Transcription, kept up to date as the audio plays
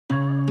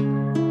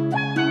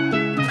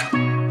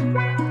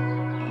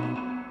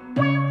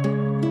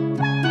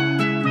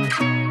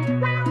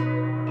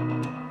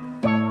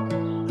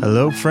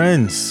Hello,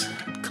 friends.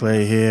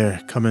 Clay here,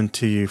 coming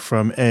to you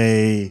from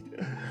a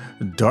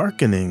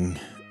darkening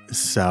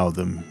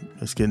Southam.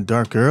 It's getting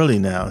dark early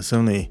now. It's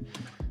only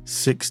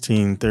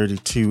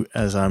 16:32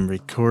 as I'm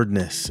recording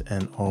this,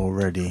 and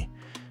already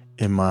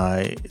in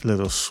my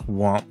little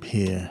swamp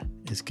here,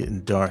 it's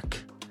getting dark.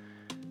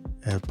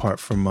 Apart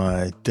from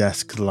my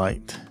desk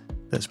light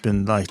that's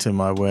been lighting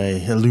my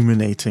way,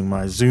 illuminating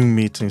my Zoom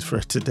meetings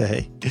for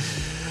today.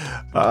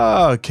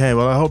 Okay,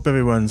 well, I hope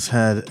everyone's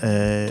had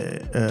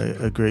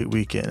a great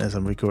weekend as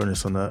I'm recording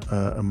this on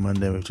a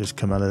Monday. We've just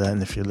come out of that,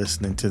 and if you're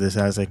listening to this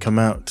as they come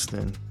out,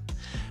 then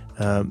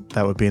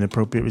that would be an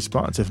appropriate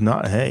response. If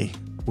not, hey,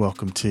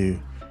 welcome to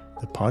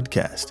the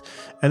podcast.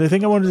 And the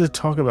thing I wanted to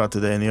talk about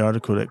today in the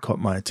article that caught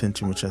my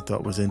attention, which I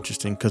thought was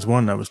interesting, because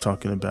one, I was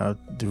talking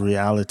about the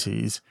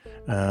realities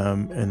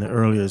in the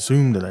earlier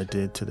Zoom that I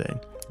did today.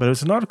 But it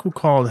was an article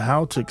called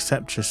How to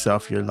Accept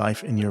Yourself, Your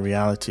Life, and Your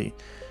Reality.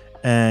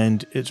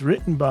 And it's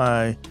written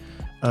by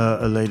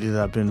a lady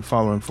that I've been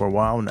following for a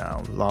while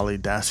now, Lolly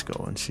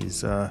Daskal, and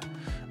she's a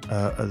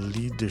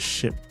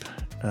leadership.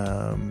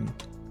 I'm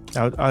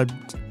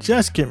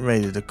just getting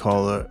ready to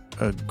call her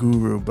a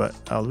guru, but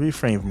I'll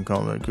refrain from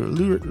calling her a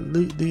guru.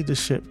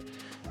 Leadership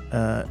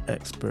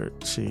expert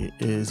she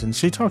is, and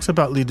she talks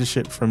about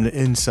leadership from the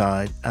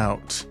inside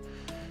out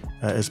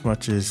as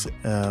much as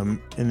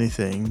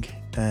anything.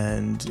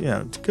 And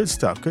good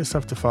stuff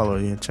to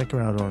follow. Check her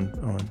out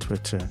on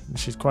Twitter.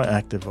 She's quite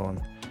active on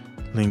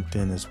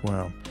LinkedIn as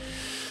well.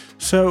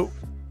 So,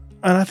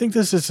 and I think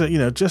this is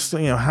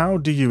how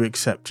do you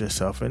accept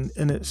yourself? And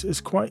it's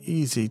quite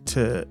easy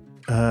to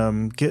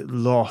get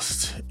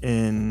lost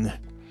in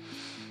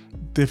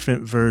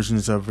different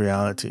versions of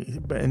reality.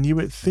 And you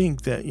would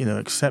think that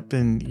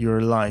accepting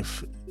your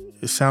life,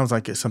 it sounds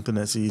like it's something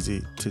that's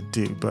easy to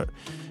do, but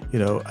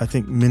I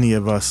think many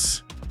of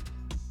us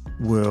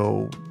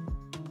will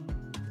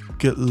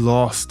get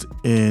lost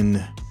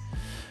in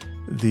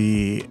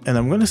and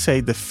I'm going to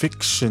say the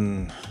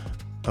fiction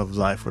of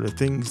life, or the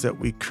things that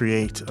we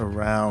create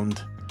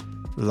around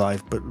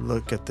life, but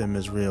look at them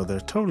as real.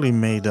 They're totally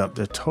made up.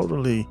 They're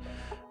totally,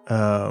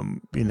 a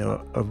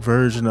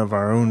version of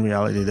our own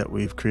reality that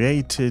we've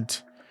created,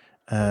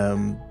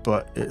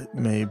 but it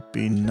may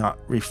be not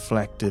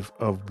reflective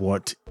of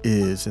what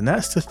is. And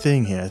that's the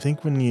thing here. I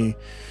think when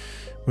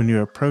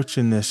you're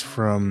approaching this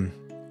from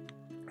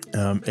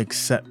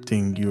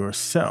accepting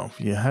yourself,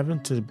 you're having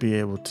to be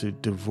able to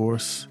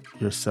divorce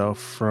yourself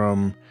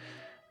from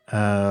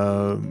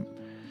the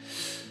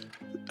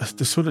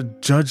sort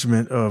of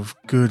judgment of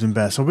good and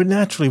bad. So we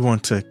naturally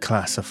want to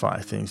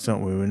classify things,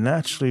 don't we? We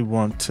naturally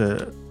want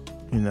to,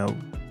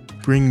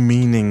 bring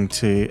meaning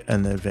to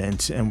an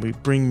event, and we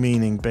bring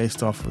meaning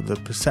based off of the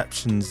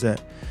perceptions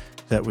that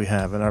we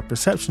have. And our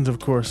perceptions, of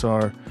course,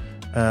 are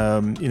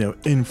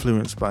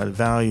influenced by the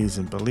values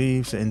and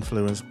beliefs,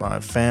 influenced by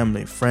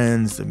family,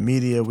 friends, the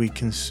media we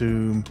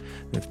consume,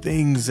 the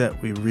things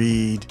that we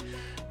read,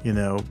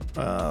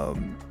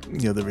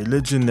 the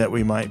religion that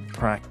we might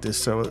practice.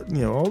 So,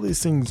 all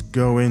these things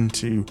go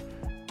into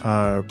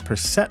our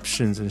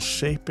perceptions and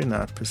shaping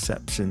our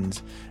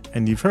perceptions.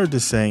 And you've heard the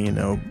saying,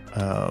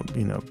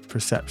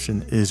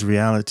 perception is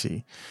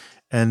reality.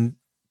 And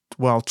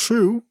while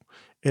true,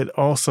 it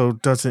also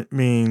doesn't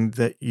mean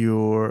that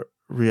your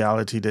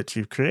reality that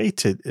you've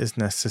created is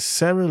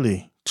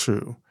necessarily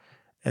true.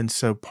 And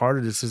so part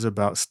of this is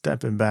about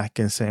stepping back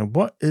and saying,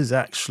 what is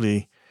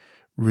actually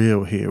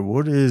real here?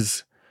 What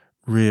is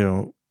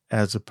real,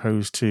 as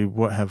opposed to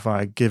what have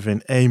I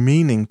given a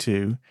meaning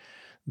to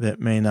that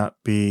may not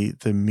be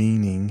the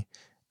meaning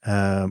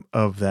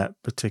of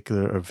that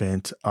particular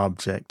event,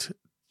 object,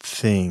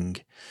 thing.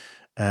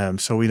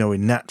 So we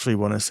naturally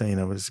want to say,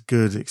 it's a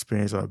good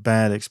experience or a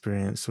bad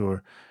experience,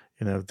 or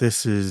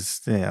this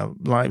is,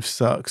 life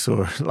sucks,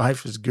 or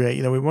life is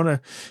great. We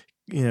want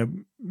to,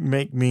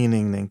 make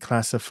meaning and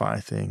classify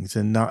things,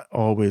 and not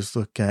always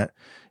look at,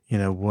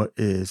 what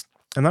is.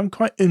 And I'm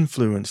quite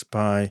influenced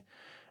by,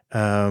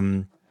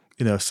 some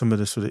of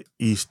the sort of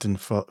Eastern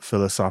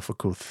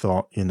philosophical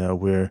thought,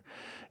 where,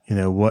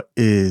 what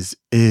is,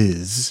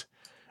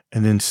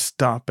 and then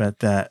stop at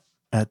that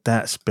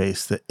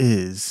space that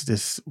is,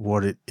 this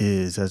what it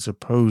is, as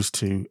opposed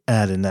to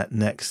adding that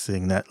next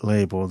thing, that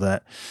label,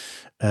 that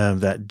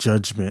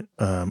judgment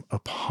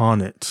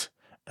upon it,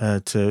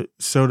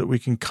 so that we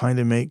can kind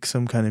of make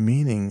some kind of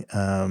meaning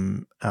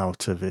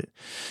out of it.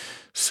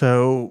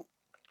 So,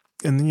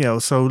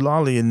 and so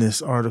Lolly in this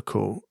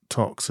article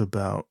talks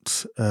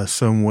about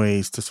some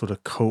ways to sort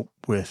of cope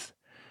with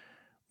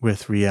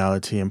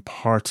reality, and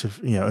part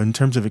of in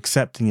terms of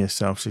accepting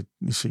yourself,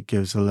 she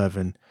gives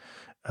 11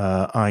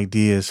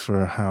 ideas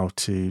for how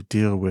to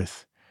deal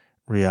with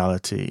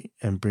reality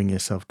and bring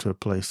yourself to a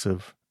place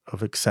of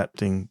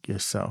accepting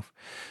yourself.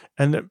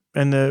 And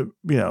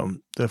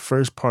the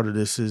first part of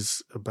this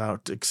is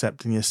about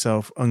accepting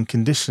yourself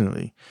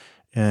unconditionally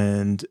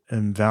and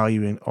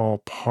valuing all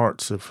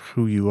parts of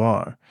who you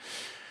are.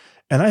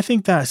 And I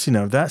think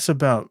that's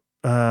about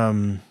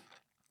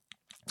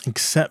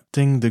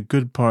accepting the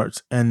good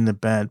parts and the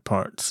bad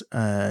parts,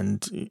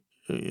 and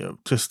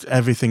just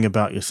everything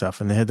about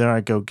yourself. And there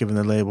I go, giving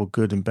the label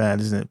good and bad,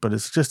 isn't it? But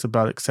it's just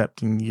about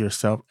accepting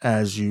yourself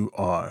as you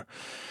are.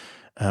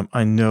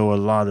 I know a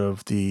lot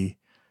of the,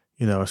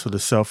 sort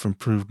of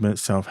self-improvement,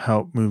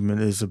 self-help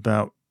movement is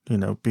about,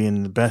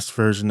 being the best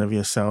version of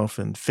yourself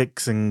and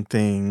fixing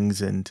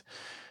things.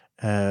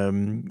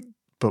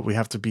 But we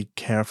have to be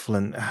careful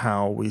in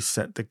how we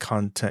set the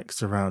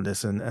context around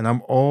this. And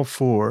I'm all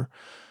for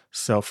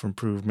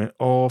self-improvement,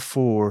 all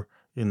for,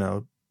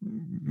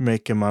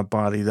 making my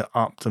body the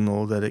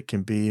optimal that it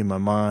can be, and my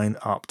mind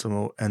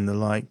optimal and the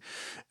like.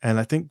 And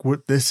I think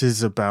what this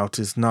is about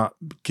is not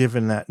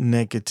giving that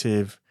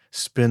negative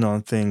spin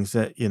on things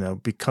that,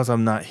 because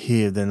I'm not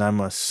here, then I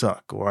must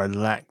suck, or I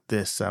lack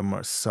this, I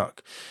must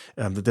suck.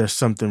 That there's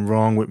something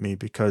wrong with me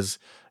because,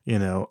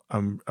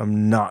 I'm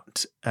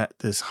not at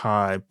this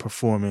high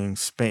performing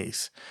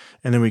space.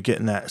 And then we get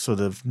in that sort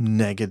of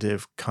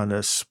negative kind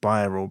of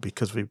spiral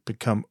because we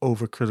become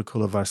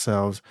overcritical of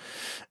ourselves,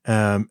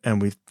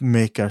 and we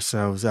make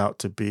ourselves out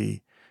to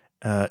be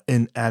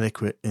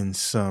inadequate in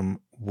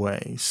some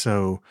way.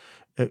 So,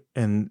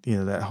 and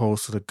that whole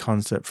sort of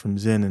concept from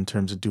Zen in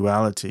terms of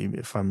duality,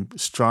 if I'm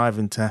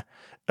striving to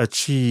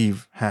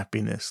achieve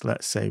happiness,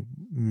 let's say,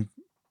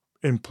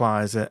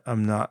 implies that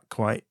I'm not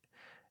quite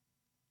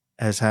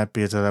as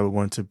happy as I would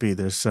want to be.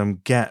 There's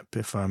some gap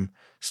if I'm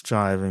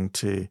striving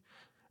to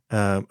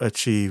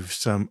achieve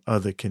some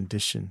other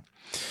condition.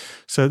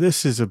 So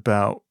this is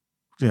about,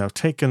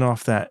 taking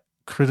off that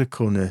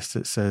criticalness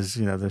that says,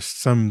 there's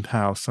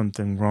somehow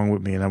something wrong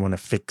with me and I want to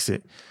fix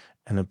it,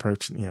 and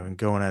approaching, and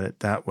going at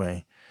it that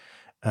way.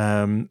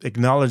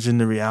 Acknowledging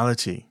the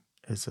reality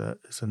is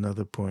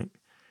another point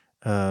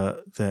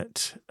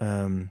that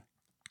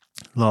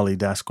Lolly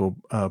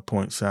Daskal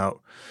points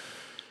out.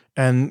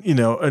 And,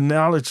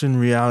 acknowledging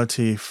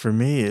reality for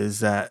me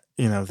is that,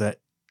 that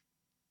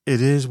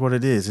it is what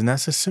it is. And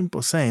that's a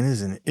simple saying,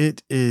 isn't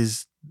it?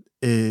 It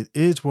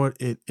is what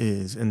it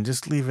is. And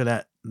just leave it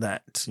at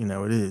that,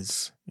 it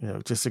is,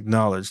 just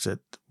acknowledge that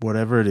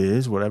whatever it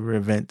is, whatever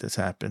event that's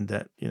happened,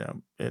 that,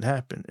 it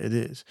happened, it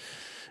is.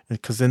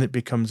 Because then it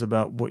becomes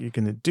about what you're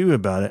going to do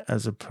about it,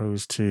 as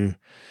opposed to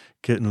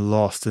getting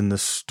lost in the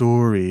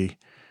story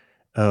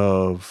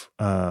of,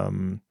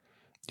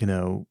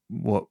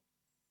 what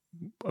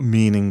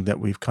meaning that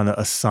we've kind of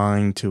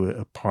assigned to it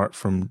apart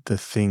from the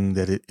thing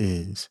that it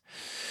is.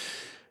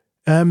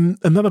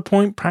 Another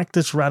point,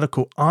 practice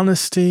radical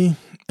honesty.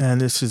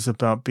 And this is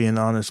about being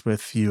honest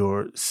with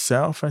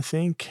yourself, I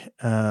think.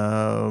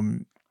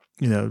 Don't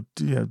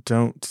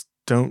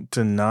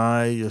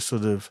deny your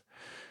sort of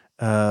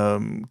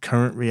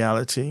current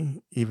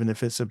reality, even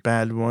if it's a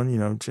bad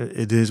one.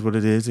 It is what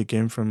it is,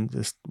 again, from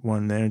this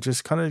one there.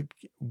 Just kind of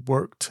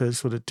work to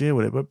sort of deal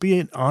with it, but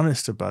being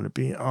honest about it,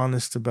 being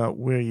honest about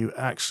where you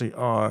actually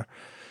are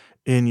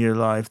in your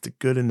life, the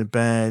good and the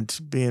bad,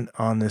 being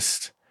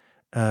honest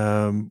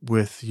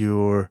with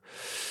your,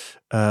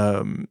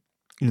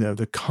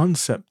 the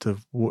concept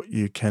of what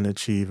you can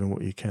achieve and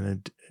what you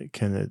can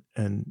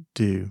and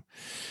do.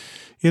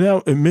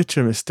 Admit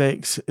your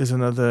mistakes is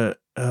another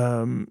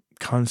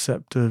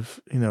concept of,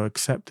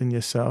 accepting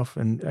yourself.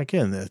 And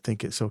again, I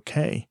think it's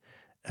okay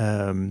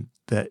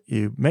that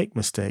you make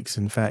mistakes.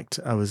 In fact,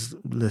 I was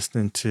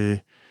listening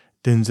to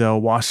Denzel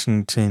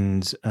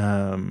Washington's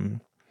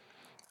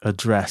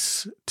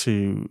address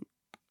to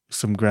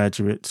some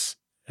graduates,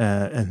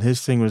 and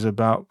his thing was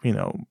about, if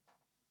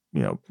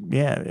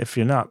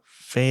you're not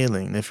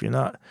failing, if you're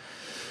not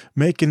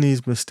making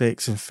these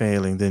mistakes and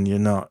failing, then you're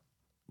not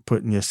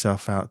putting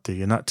yourself out there.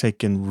 You're not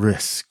taking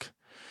risk.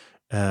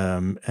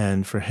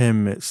 And for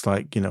him, it's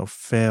like,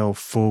 fail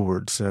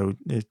forward. So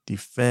if you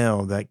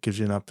fail, that gives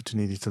you an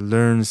opportunity to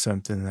learn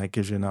something. That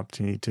gives you an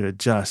opportunity to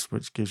adjust,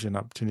 which gives you an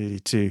opportunity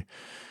to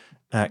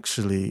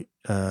actually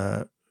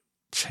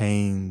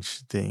change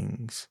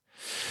things.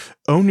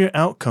 Own your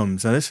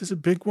outcomes. Now, this is a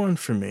big one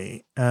for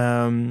me.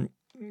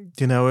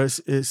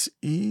 It's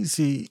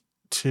easy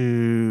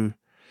to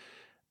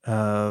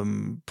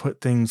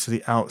put things to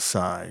the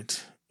outside.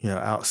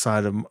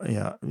 Outside of,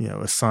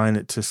 assign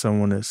it to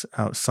someone that's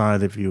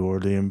outside of you, or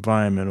the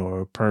environment,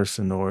 or a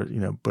person, or,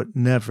 but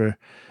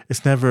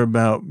it's never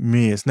about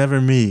me. It's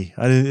never me.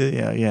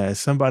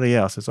 It's somebody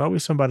else. It's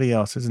always somebody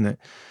else, isn't it?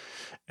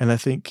 And I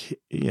think,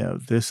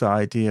 this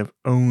idea of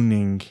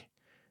owning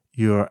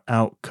your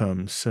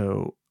outcomes.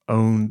 So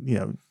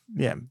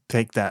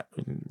take that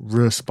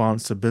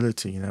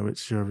responsibility,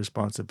 it's your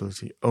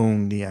responsibility.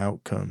 Own the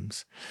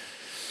outcomes.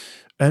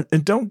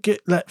 And don't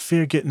let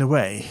fear get in the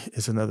way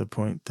is another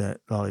point that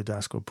Lolly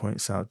Daskal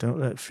points out. Don't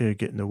let fear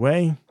get in the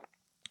way.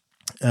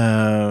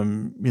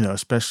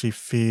 Especially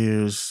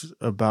fears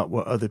about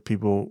what other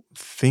people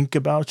think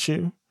about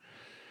you.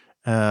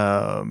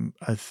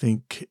 I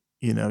think,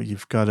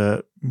 you've got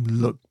to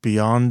look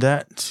beyond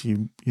that.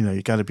 You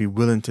got to be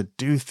willing to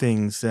do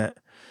things that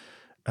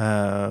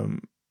are,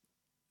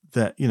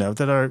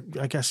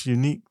 I guess,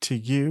 unique to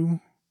you,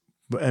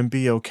 and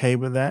be okay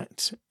with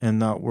that, and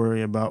not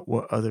worry about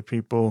what other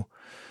people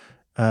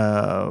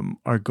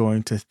are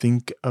going to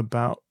think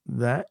about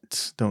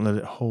that. Don't let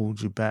it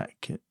hold you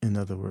back, in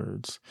other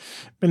words.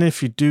 And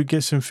if you do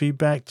get some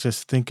feedback,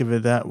 just think of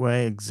it that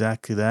way,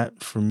 exactly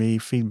that. For me,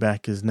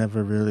 feedback is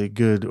never really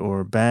good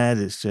or bad.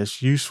 It's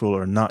just useful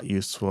or not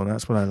useful. And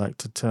that's what I like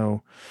to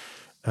tell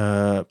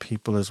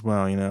people as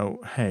well.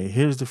 Hey,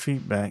 here's the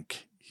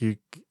feedback. You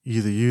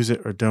either use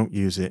it or don't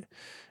use it.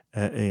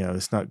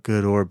 It's not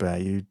good or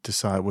bad. You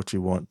decide what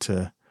you want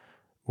to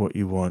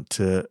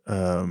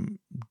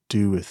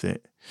do with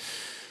it.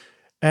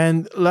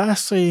 And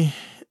lastly,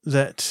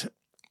 that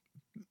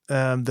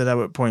I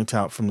would point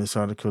out from this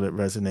article that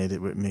resonated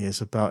with me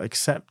is about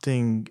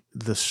accepting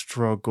the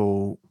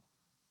struggle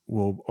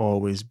will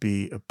always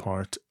be a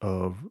part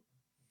of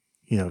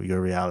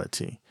your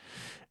reality.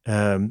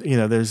 There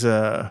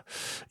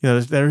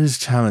is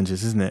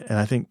challenges, isn't it? And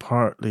I think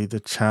partly the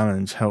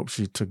challenge helps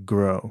you to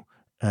grow.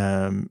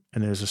 And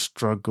there's a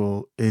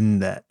struggle in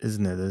that,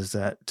 isn't it? There's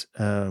that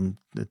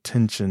the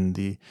tension,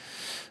 the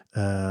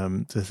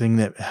thing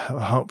that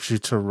helps you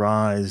to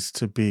rise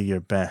to be your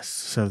best.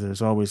 So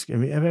there's always,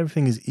 if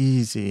everything is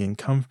easy and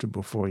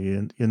comfortable for you,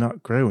 and you're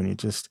not growing, you're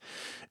just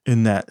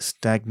in that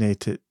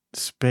stagnated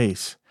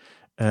space.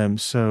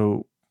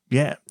 So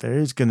yeah, there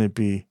is going to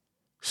be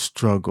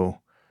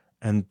struggle,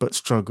 but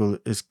struggle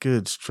is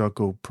good.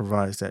 Struggle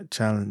provides that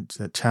challenge.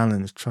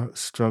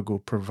 Struggle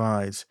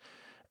provides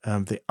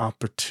the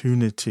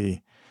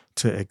opportunity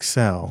to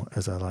excel,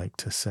 as I like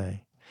to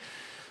say.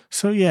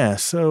 So yeah,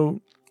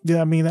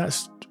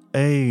 that's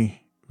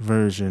a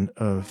version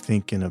of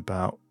thinking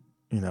about,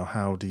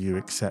 how do you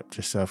accept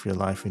yourself, your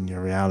life, and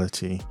your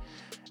reality.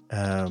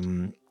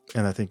 And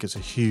I think it's a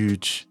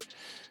huge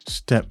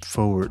step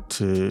forward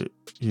to,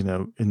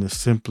 in the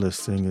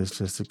simplest thing is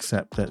just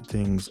accept that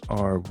things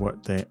are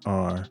what they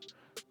are,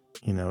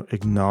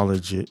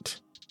 acknowledge it,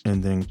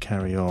 and then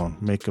carry on,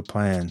 make a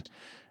plan.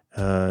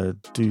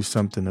 Do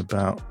something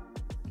about,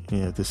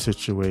 the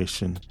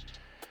situation,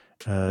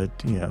 but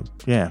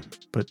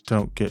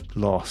don't get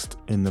lost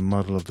in the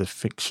muddle of the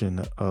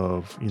fiction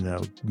of,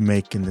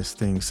 making this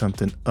thing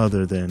something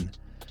other than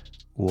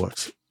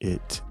what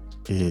it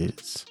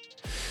is.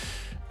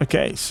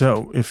 Okay,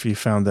 so if you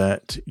found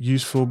that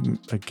useful,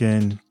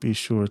 again, be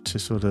sure to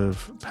sort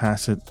of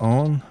pass it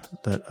on,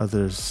 that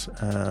others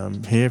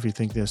hear. If you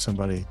think there's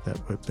somebody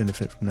that would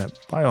benefit from that,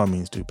 by all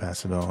means, do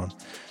pass it on.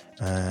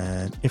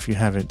 And if you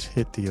haven't,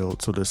 hit the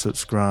old sort of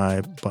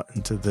subscribe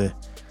button to the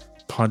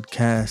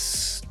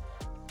podcast.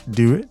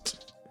 Do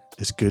it.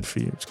 It's good for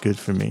you. It's good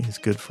for me. It's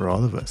good for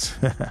all of us.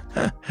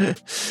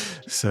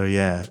 So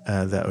yeah,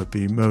 that would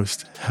be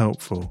most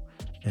helpful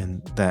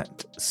in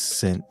that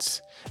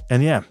sense.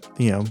 And yeah,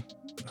 you'll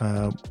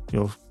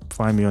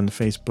find me on the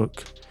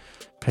Facebook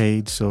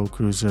page, Soul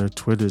Cruiser.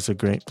 Twitter's a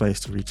great place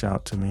to reach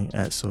out to me,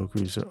 at Soul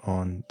Cruiser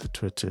on the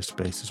Twitter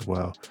space as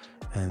well.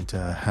 And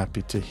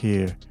happy to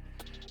hear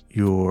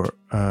your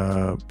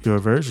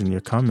version, your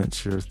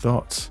comments, your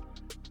thoughts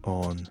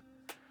on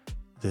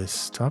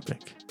this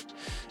topic.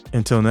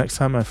 Until next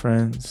time, my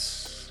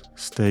friends,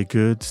 stay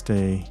good,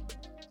 stay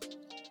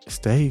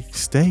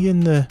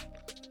in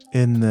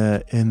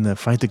the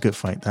fight the good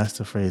fight. That's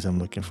the phrase I'm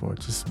looking for.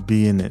 Just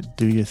be in it,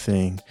 do your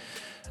thing.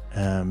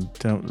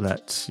 Don't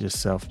let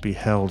yourself be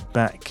held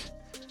back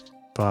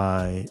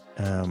by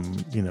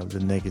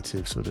the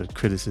negative sort of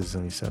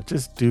criticism of yourself.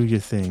 Just do your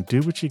thing.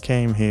 Do what you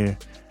came here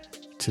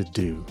to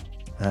do.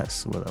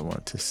 That's what I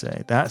want to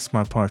say. That's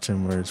my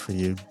parting words for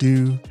you.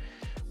 Do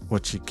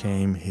what you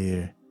came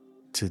here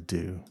to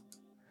do.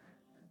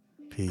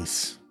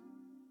 Peace.